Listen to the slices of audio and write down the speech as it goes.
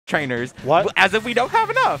trainers. What? As if we don't have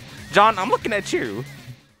enough. John, I'm looking at you.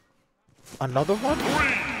 Another one?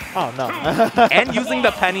 Oh no. And using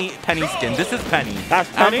the Penny skin. This is Penny. That's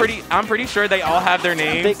Penny? I'm pretty sure they all have their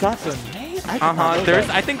names. They got their names?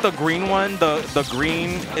 I think the green one, the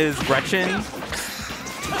green is Gretchen.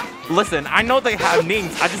 Listen, I know they have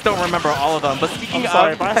names. I just don't remember all of them. But speaking of,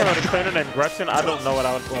 sorry, if I heard a trainer named Gretchen, I don't know what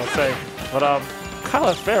I would say. But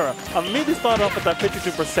Caelifera, I immediately started off with that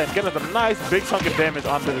 52%, getting a nice big chunk of damage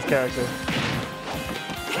onto this character.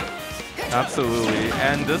 Absolutely,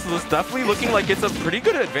 and this was definitely looking like it's a pretty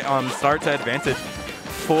good start to advantage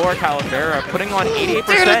for Caelifera, putting on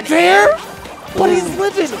 88%. There? But he's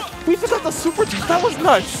living! We forgot the super juice, that was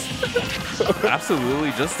nuts!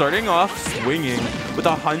 Absolutely, just starting off swinging with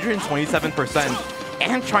 127%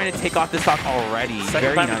 and trying to take off this stock already.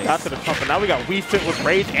 Very nice. Got to the trump, but now we got Wii Fit with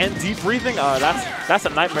Rage and Deep Breathing. That's a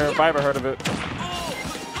nightmare if I ever heard of it.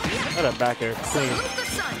 Look at that back air, clean.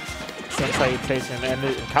 Some salutation, and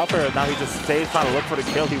Caelifera now he just stays trying to look for the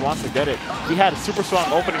kill. He wants to get it. He had a super strong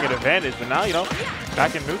opening and advantage, but now, you know,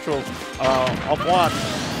 back in neutral, Obwan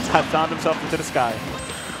had found himself into the sky.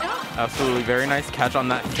 Absolutely, very nice catch on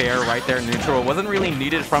that fair right there. Neutral wasn't really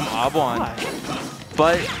needed from Obwan,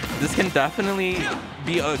 but this can definitely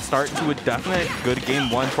be a start to a definite good game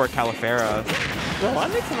one for Caelifera. Bro, I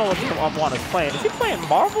need to know what team Obwan is playing. Is he playing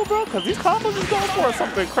Marvel, bro? Because these combos is going for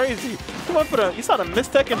something crazy. He went for the, you saw the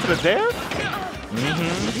mistake into the dare?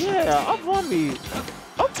 Yeah, Obwan be,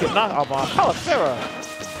 okay, not Obwan, Caelifera.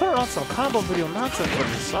 Put on some combo video nonsense for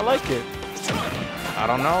this. I like it. I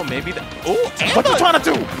don't know, maybe the, oh, what you trying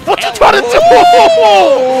to do? What you trying to do?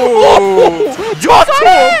 Talk to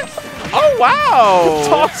him! Oh, wow!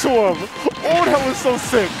 Talk to him! Oh, that was so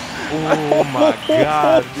sick! Oh my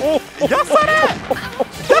god. Y'all saw that?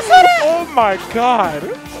 Y'all saw that? Oh my god.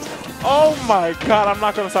 Oh my god, I'm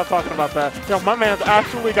not gonna stop talking about that. Yo, my man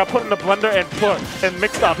actually got put in the blender and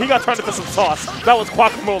mixed up. He got turned into some sauce. That was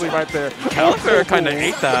guacamole right there. Caelifera kind of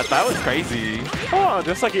ate that. That was crazy. Oh,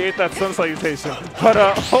 just like he ate that sun salutation. But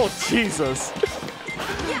oh Jesus.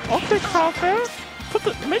 Okay, Caelifera.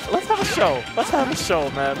 Let's have a show. Let's have a show,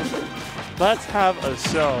 man. Let's have a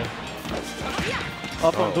show.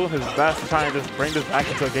 Obwan doing his best to try and just bring this back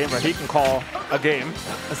into a game where he can call a game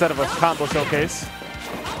instead of a combo showcase.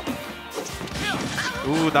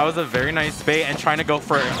 Ooh, that was a very nice bait and trying to go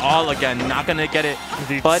for it all again. Not going to get it,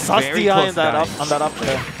 Indeed. but very close on that up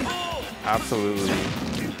there. Absolutely.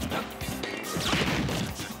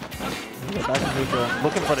 Back in neutral.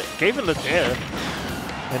 Looking for the, gave him the dare.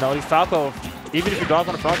 You know, these Falco, even if he draws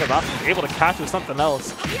on a Falco, he's able to catch with something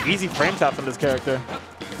else. Easy frame tap from this character.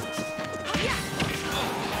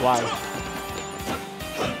 Why?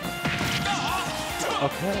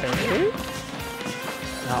 Okay.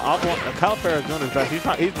 Now, Caelifera is doing his best. He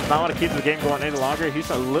does not want to keep the game going any longer. I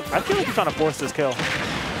feel like he's trying to force this kill.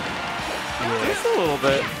 Yeah. Just a little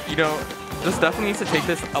bit. You know, just definitely needs to take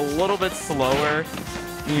this a little bit slower.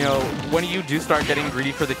 You know, when you do start getting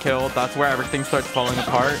greedy for the kill, that's where everything starts falling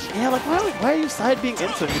apart. Yeah, like, why are you side being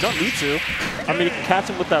into him? You don't need to. I mean, you can catch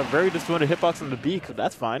him with that very disjointed hitbox on the beak.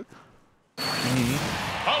 That's fine.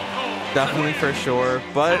 Definitely for sure,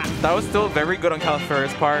 but that was still very good on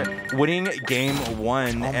Caelifera's part, winning game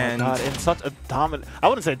one. Oh my god, in such a dominant, I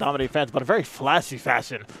wouldn't say dominate fashion, but a very flashy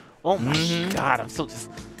fashion. Oh my god, I'm still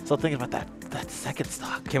thinking about that second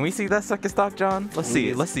stock. Can we see that second stock, John? Let's see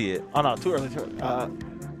it. Let's see it. Oh no, too early.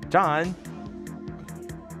 John.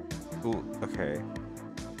 Ooh, okay.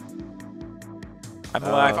 I'm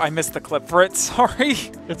live. I missed the clip for it. Sorry.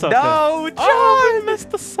 It's okay. No, John! Oh, I missed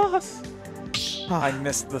the sauce. I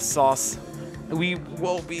missed the sauce. We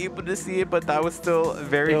won't be able to see it, but that was still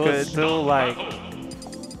very good. It was still like,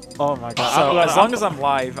 oh my god. So as long as I'm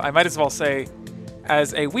live, I might as well say,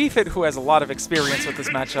 as a Wii Fit who has a lot of experience with this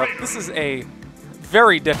matchup, this is a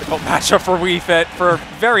very difficult matchup for Wii Fit for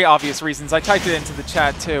very obvious reasons. I typed it into the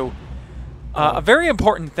chat too. A very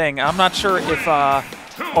important thing. I'm not sure if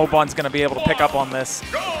Obwan's going to be able to pick up on this.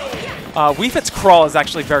 Wii Fit's crawl is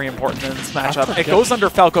actually very important in this matchup. It goes under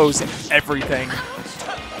Falco's everything.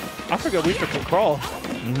 I forgot Wii Fit can crawl.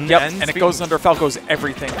 Yep, and it goes under Falco's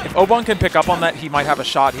everything. If Obwan can pick up on that, he might have a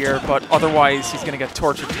shot here, but otherwise he's going to get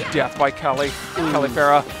tortured to death by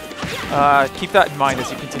Caelifera. Keep that in mind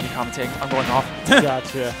as you continue commentating. I'm going off.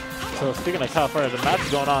 Gotcha. So speaking of Caelifera, the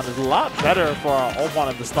match going on is a lot better for Obwan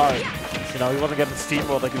at the start. You know, he wasn't getting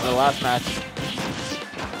steamrolled like in the last match.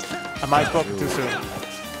 I might have spoken too soon.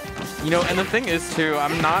 You know, and the thing is, too,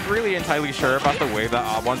 I'm not really entirely sure about the way that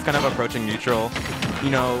Obwan's kind of approaching neutral. You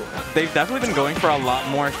know, they've definitely been going for a lot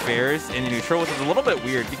more fairs in neutral, which is a little bit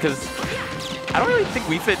weird because I don't really think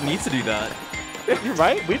Wii Fit needs to do that. You're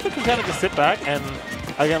right. Wii Fit can kind of just sit back and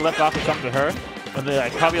Again, left off would come to her. And then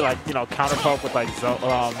like, probably like, you know, counter poke with like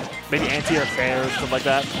maybe anti-air fair or something like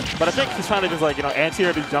that. But I think he's trying to just like, you know,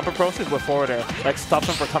 anti-air these jump approaches with forward air. Like stop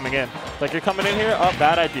him from coming in. Like you're coming in here, oh,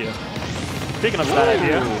 bad idea. Speaking of bad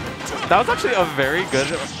idea. That was actually a very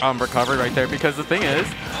good recovery right there because the thing is,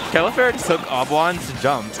 Caelifera took Obwan's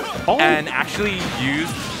jump and actually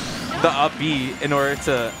used the up B in order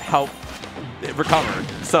to help it recover.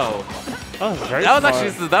 So that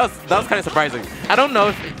was kind of surprising. I don't know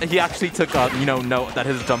if he actually took you know, note that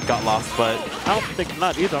his jump got lost, but I don't think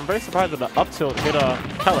not either. I'm very surprised that the up tilt hit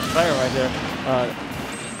Caelifera right there.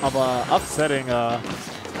 I'm upsetting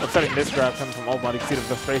misgrab coming from Obwan. You can see the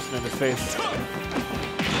frustration in his face.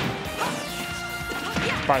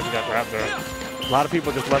 Surprised he got grabbed there. A lot of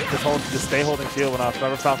people just let just stay holding shield when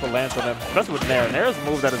Forever Falco lands on them, especially with Nair. Nair is a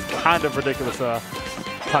move that is kind of ridiculous to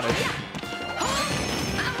punish.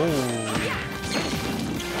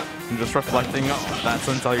 I'm just reflecting that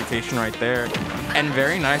Sun Salutation right there. And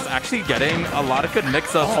very nice, actually getting a lot of good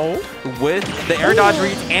mix-ups with the air dodge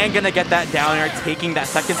reads and gonna get that down air, taking that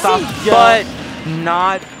second stop, but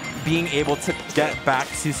not being able to get back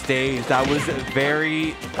to stage. That was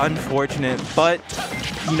very unfortunate, but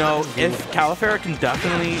you know, if Caelifera can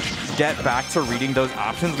definitely get back to reading those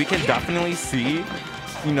options, we can definitely see,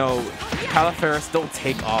 you know, Caelifera still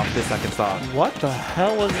take off the second stop. What the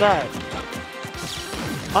hell was that?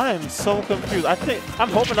 I am so confused. I'm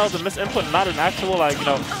hoping that was a misinput, not an actual, like, you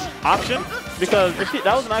know, option. Because if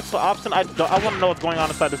that was an actual option, I want to know what's going on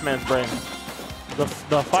inside this man's brain. The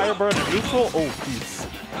Firebird in neutral? Oh, peace.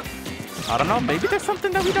 I don't know. Maybe there's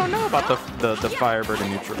something that we don't know about the Firebird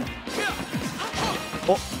in neutral.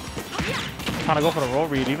 Oh, trying to go for the roll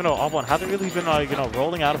read, even though Obwan hasn't really been, like, you know,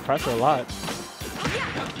 rolling out of pressure a lot.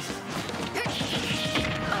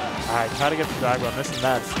 All right, try to get the drag run, missing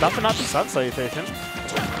that. Stuffing out the Sun Salutation.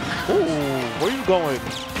 Ooh, where are you going?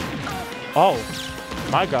 Oh,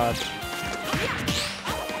 my God.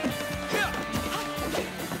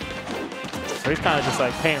 So he's kind of just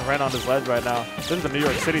like paying rent on his ledge right now. This is a New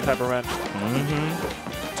York City type of rent.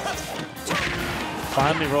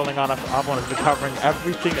 Finally rolling on after Obwan is recovering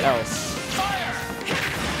everything else.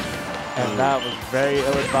 And that was very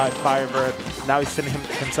ill-advised Firebird. Now he's sending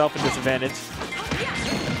himself in disadvantage.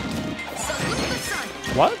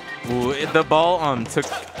 What? Ooh, the ball took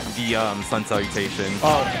the Sun Salutation.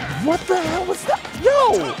 Oh, what the hell was that?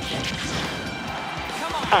 Yo!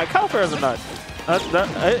 Alright, Caelifera's a nut.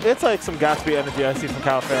 It's like some Gatsby energy I see from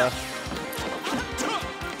Caelifera.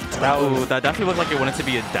 That definitely looked like it wanted to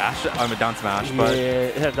be a dash, a down smash, but yeah,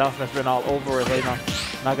 it had down smash been all over it. You know,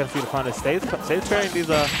 not gonna see the punish. Stays carrying these.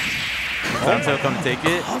 Xenozero come take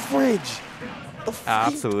it. Coverage.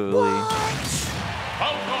 Absolutely.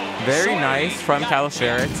 Very nice from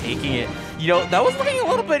Caelifera taking it. You know, that was looking a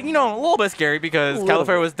little bit, you know, a little bit scary because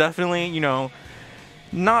Caelifera was definitely, you know,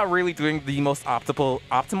 not really doing the most optimal,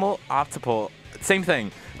 same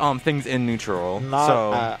thing, things in neutral.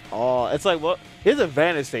 Not at all. It's like, well, his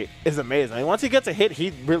advantage state is amazing. I mean, once he gets a hit,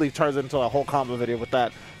 he really turns into a whole combo video with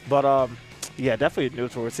that. But yeah, definitely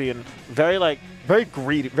neutral. We're seeing very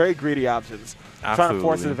greedy options. Absolutely. Trying to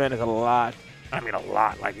force his advantage a lot. I mean, a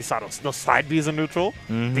lot. Like, you saw those side Bs in neutral.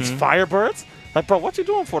 These Firebirds. Like, bro, what you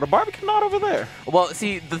doing for? The barbecue not over there. Well,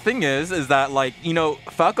 see, the thing is that, like, you know,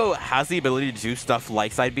 Falco has the ability to do stuff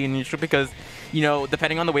like side B in neutral because, you know,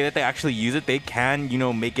 depending on the way that they actually use it, they can, you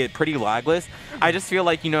know, make it pretty lagless. I just feel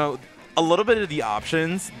like, you know, a little bit of the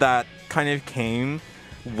options that kind of came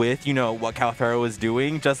with, you know, what Caelifera was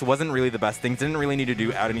doing just wasn't really the best things. Didn't really need to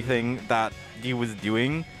do out anything that he was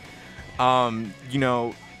doing. You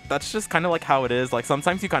know, that's just kind of like how it is. Like,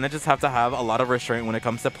 sometimes you kind of just have to have a lot of restraint when it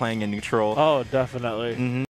comes to playing in neutral. Oh, definitely.